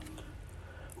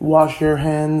Wash your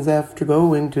hands after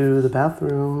going to the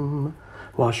bathroom.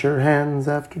 Wash your hands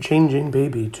after changing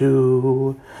baby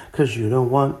too. 'Cause you don't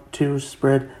want to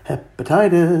spread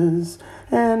hepatitis,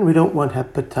 and we don't want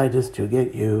hepatitis to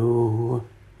get you.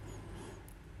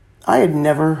 I had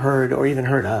never heard or even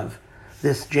heard of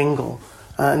this jingle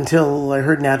until I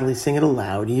heard Natalie sing it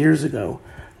aloud years ago,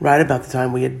 right about the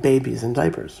time we had babies in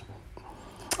diapers.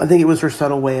 I think it was her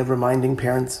subtle way of reminding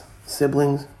parents,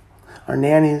 siblings, our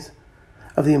nannies,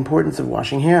 of the importance of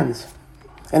washing hands.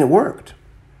 And it worked.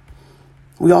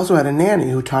 We also had a nanny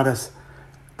who taught us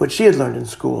what she had learned in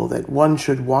school, that one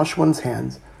should wash one's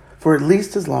hands for at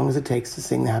least as long as it takes to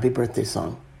sing the happy birthday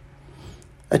song.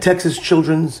 A Texas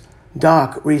children's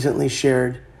doc recently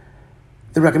shared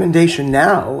the recommendation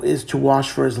now is to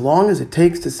wash for as long as it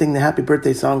takes to sing the happy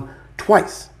birthday song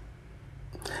twice.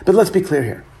 But let's be clear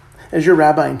here. As your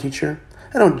rabbi and teacher,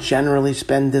 I don't generally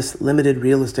spend this limited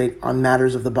real estate on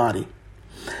matters of the body.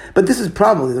 But this is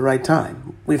probably the right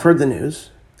time. We've heard the news,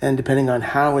 and depending on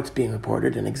how it's being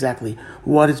reported and exactly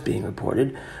what is being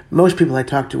reported, most people I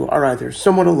talk to are either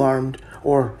somewhat alarmed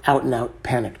or out and out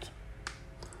panicked.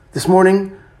 This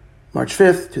morning, March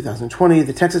 5th, 2020,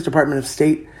 the Texas Department of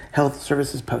State Health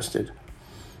Services posted.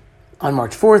 On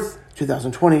March 4th,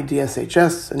 2020,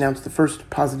 DSHS announced the first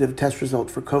positive test result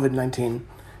for COVID-19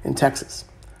 in Texas.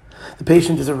 The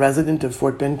patient is a resident of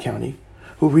Fort Bend County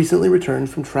who recently returned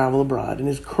from travel abroad and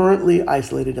is currently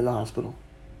isolated in the hospital.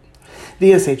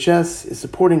 DSHS is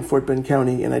supporting Fort Bend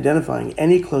County in identifying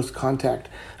any close contact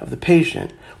of the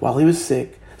patient while he was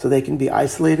sick so they can be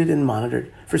isolated and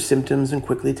monitored for symptoms and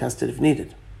quickly tested if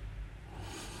needed.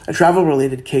 A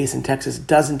travel-related case in Texas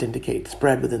doesn't indicate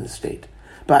spread within the state,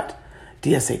 but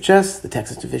DSHS, the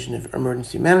Texas Division of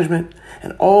Emergency Management,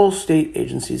 and all state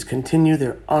agencies continue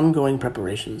their ongoing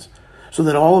preparations so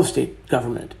that all of state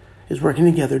government is working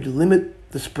together to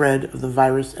limit the spread of the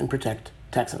virus and protect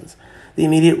Texans. The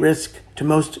immediate risk to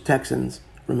most Texans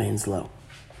remains low.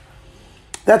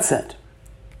 That said,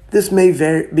 this may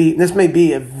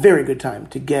be a very good time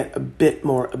to get a bit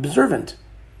more observant.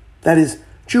 That is,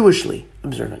 Jewishly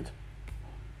observant.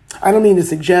 I don't mean to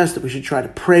suggest that we should try to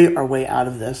pray our way out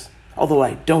of this, although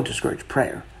I don't discourage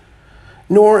prayer.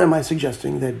 Nor am I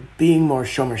suggesting that being more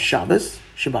Shomer Shabbos,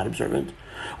 Shabbat observant,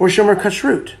 or Shomer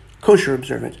Kashrut, kosher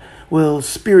observant, will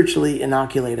spiritually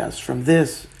inoculate us from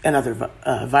this and other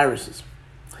viruses.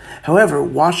 However,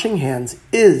 washing hands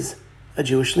is a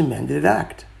Jewishly mandated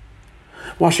act.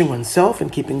 Washing oneself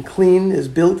and keeping clean is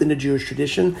built into Jewish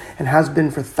tradition and has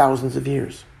been for thousands of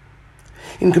years.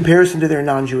 In comparison to their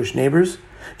non-Jewish neighbors,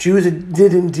 Jews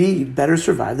did indeed better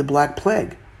survive the Black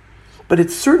Plague. But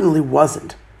it certainly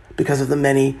wasn't because of the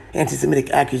many anti-Semitic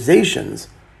accusations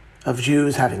of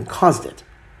Jews having caused it.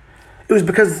 It was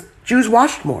because Jews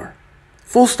washed more.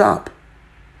 Full stop.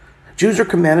 Jews are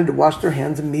commanded to wash their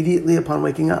hands immediately upon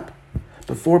waking up,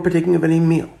 before partaking of any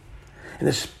meal, and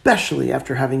especially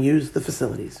after having used the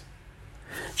facilities.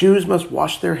 Jews must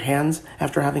wash their hands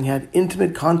after having had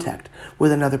intimate contact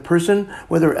with another person,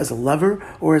 whether as a lover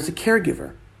or as a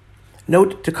caregiver.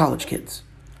 Note to college kids,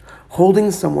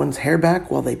 holding someone's hair back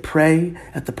while they pray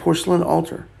at the porcelain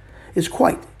altar is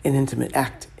quite an intimate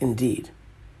act indeed.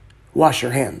 Wash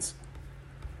your hands.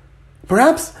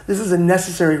 Perhaps this is a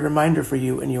necessary reminder for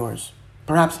you and yours.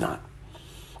 Perhaps not.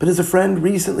 But as a friend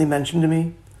recently mentioned to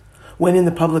me, when in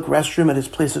the public restroom at his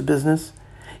place of business,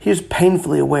 he is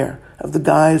painfully aware of the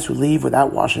guys who leave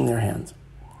without washing their hands.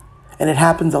 And it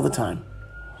happens all the time.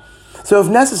 So if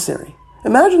necessary,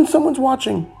 imagine someone's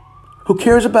watching who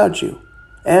cares about you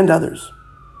and others.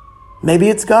 Maybe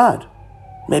it's God.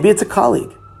 Maybe it's a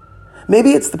colleague.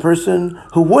 Maybe it's the person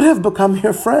who would have become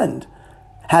your friend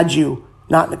had you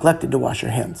not neglected to wash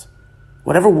your hands.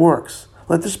 Whatever works,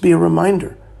 let this be a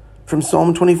reminder from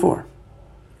Psalm 24.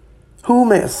 Who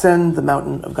may ascend the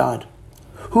mountain of God?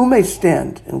 Who may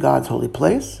stand in God's holy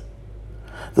place?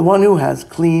 The one who has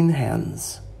clean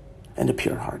hands and a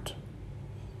pure heart.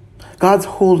 God's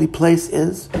holy place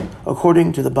is,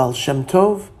 according to the Baal Shem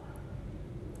Tov,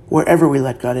 wherever we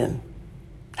let God in.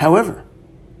 However,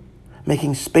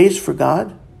 making space for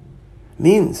God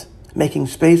means making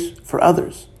space for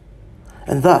others.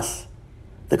 And thus,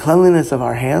 the cleanliness of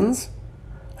our hands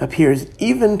appears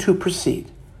even to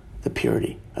precede the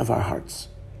purity of our hearts.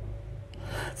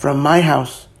 From my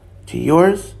house to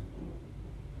yours,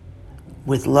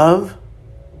 with love,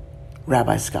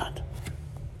 Rabbi Scott.